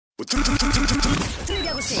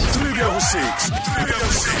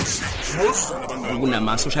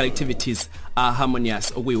Kunama social activities are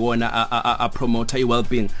harmonious okuyiwona promote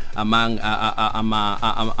i-well-being among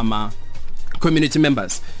community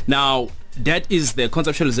members. Now that is the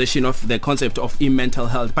conceptualization of the concept of mental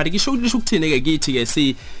health. But ikisho ukuthini ke kithi ke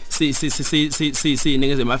si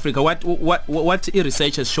ningezwe Africa, what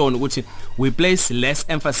research has shown ukuthi we place less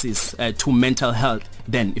emphasis to mental health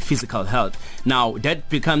than physical health. Now that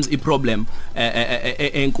becomes a problem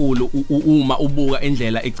enkulu uma ubuka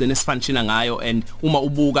indlela egcine sifunctiona ngayo, and uma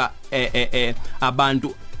ubuka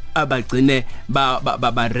abantu abagcine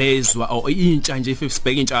barezwa or intsha nje if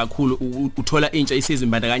sibheka intsha kakhulu uthola intsha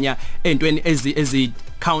isizimbandakanya entweni ezi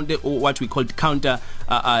counter, or what we call counter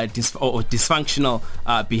dysfunctional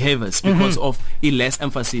behaviors because of less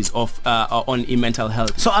emphasis of on mental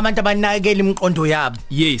health. So abantu abanakekela imiqondo yabo.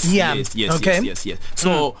 Yes.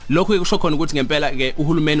 So lokho kusho khona ukuthi ngempela ke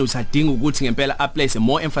uhulumeni usadinga ukuthi ngempela place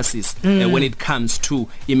more emphasis when it comes to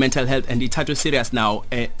mental health, and ithathwe serious now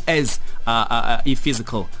as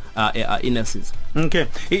physical illnesses. Okay,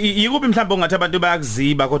 yikuphi mhlawumbe ngathi abantu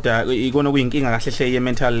bayakuziba kodwa ikona kuyinkinga kahle hle ye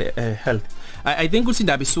mental health? I think ukuthi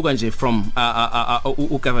indaba isuka nje from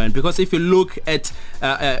government, because if you look at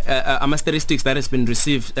statistics that has been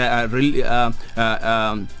received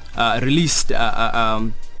released,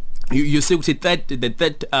 you see the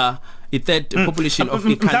third population of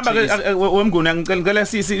the country. Wemnguni ngicela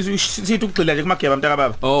sithi ukugcila nje kumageba mntaka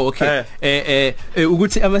baba. Oh, okay.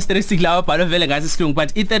 Ukuthi ama statistics lawo bhala vele ngazi isilungu,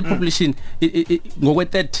 but the third population ngokwe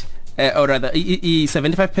third or rather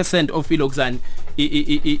 75% of ilokuzani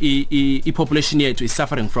population yethu is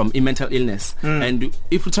suffering from mental illness. And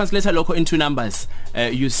if we translate lokho into numbers,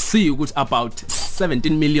 you see ukuthi about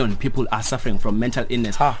 17 million people are suffering from mental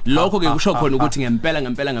illness. Lokho ke kusho khona ukuthi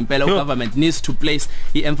ngempela government needs to place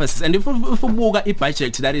the emphasis. And if ubuka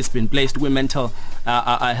i-budget that has been placed with mental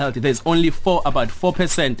health, there's only about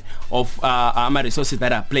 4% of our resources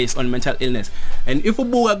that are placed on mental illness. And if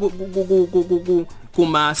ubuka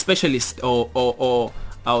kuma specialists or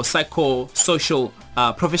psychosocial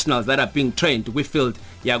professionals that are being trained with field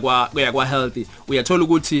yakwa healthy, we are told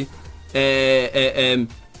ukuthi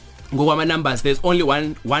ngokwa numbers there's only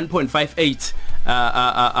 1.58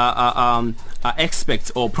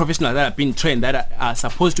 experts or professionals that have been trained that are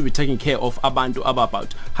supposed to be taking care of abantu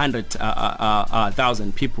about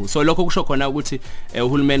 100,000 people. So lokho kusho khona ukuthi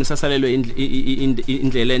uhulumeni usasalelwe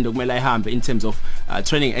indlela ende kumele ayihambe in terms of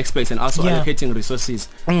training experts and also allocating resources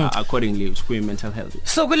accordingly to mental health.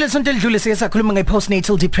 So kulesonto elidlule sike sakhuluma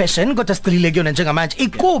nge-postnatal depression, kodwa siqilile kuyona njengamanje.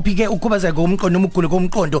 Ikuphi ke ukukhubazeka komqondo noma ukugula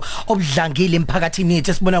komqondo obudlangile emphakathini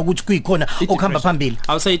yethu esibona ukuthi kuyikhona okuhamba phambili?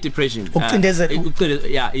 I'll say depression. Ukucindezela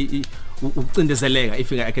ucindezeleka,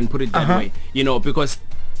 if I can put it that way, you know, because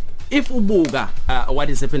if ubuka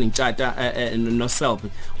what is happening chata no self,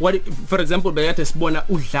 what for example bekade sibona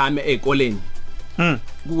udlame ezikoleni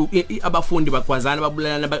abafundi bakwazana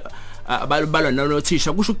babulalana balwa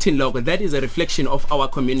nothisha, kusho ukuthini lokho? That is a reflection of our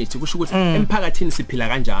community. Kusho ukuthi emphakathini siphila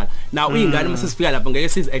kanjalo. Now ingane mase sifika lapho ngeke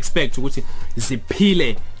siz expect ukuthi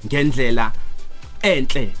ziphile ngendlela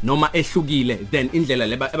enhle noma ehlukile than indlela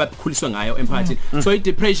abakhuliswa ngayo emphakathini. So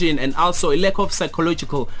depression and also a lack of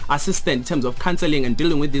psychological assistance in terms of counseling and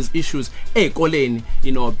dealing with these issues ezikoleni,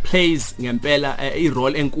 you know, plays ngempela a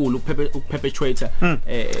role enkulu perpetuator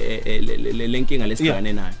lenkinga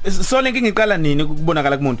lesibhekane nayo. So lenkinga iqala nini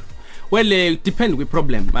ukubonakala kumuntu? Well, depend with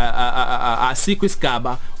problem. Asikho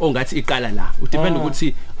isigaba ongathi iqala la. Udepend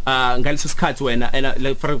ukuthi ngaleso sikhathi wena,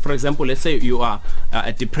 like for example, let's say you are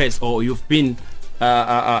depressed or you've been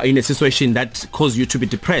in a situation that caused you to be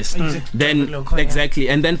depressed, then exactly,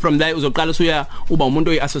 and then from there uzoqala usuya uba umuntu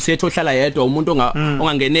oyiassociate ohlala yedwa, umuntu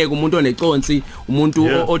ongangeneki, umuntu oneconsi,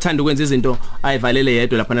 umuntu othanda ukwenza izinto ayivalele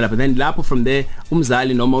yedwa lapha nalapha. Then lapho from there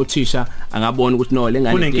umzali noma uthisha angabona ukuthi no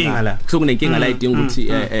lengane inkinga, kunenkinga la idinga ukuthi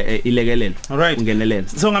ilekelele ungenelele.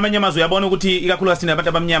 So ngamanye amazwi uyabona ukuthi ikakhulukazi thina abantu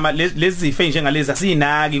abamnyama lezi zifo njengalezi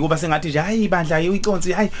asinaki kuba sengathi nje hayi bandla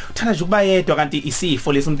uyiconsi, hayi uthanda nje ukuba yedwa kanti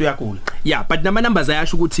isifo lesomuntu uyagula. Yeah, but numbers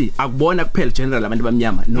ayasho ukuthi akubona kuphela general abantu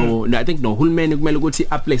abamnyama. No, I think no hulumeni kumele ukuthi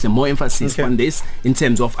place more emphasis on this in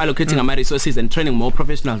terms of allocating our resources and training more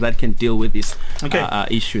professionals that can deal with these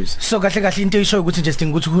issues. So kahle into isho ukuthi nje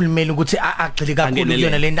sidinga ukuthi uhulumeni ukuthi agxile kakhulu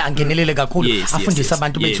kuyona lento, angenelele kakhulu, afundise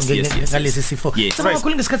abantu bethu ngalezi sifo. Sibona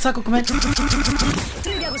kakhulu ngesikhathi sakho kumele 3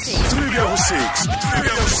 kuya ku 6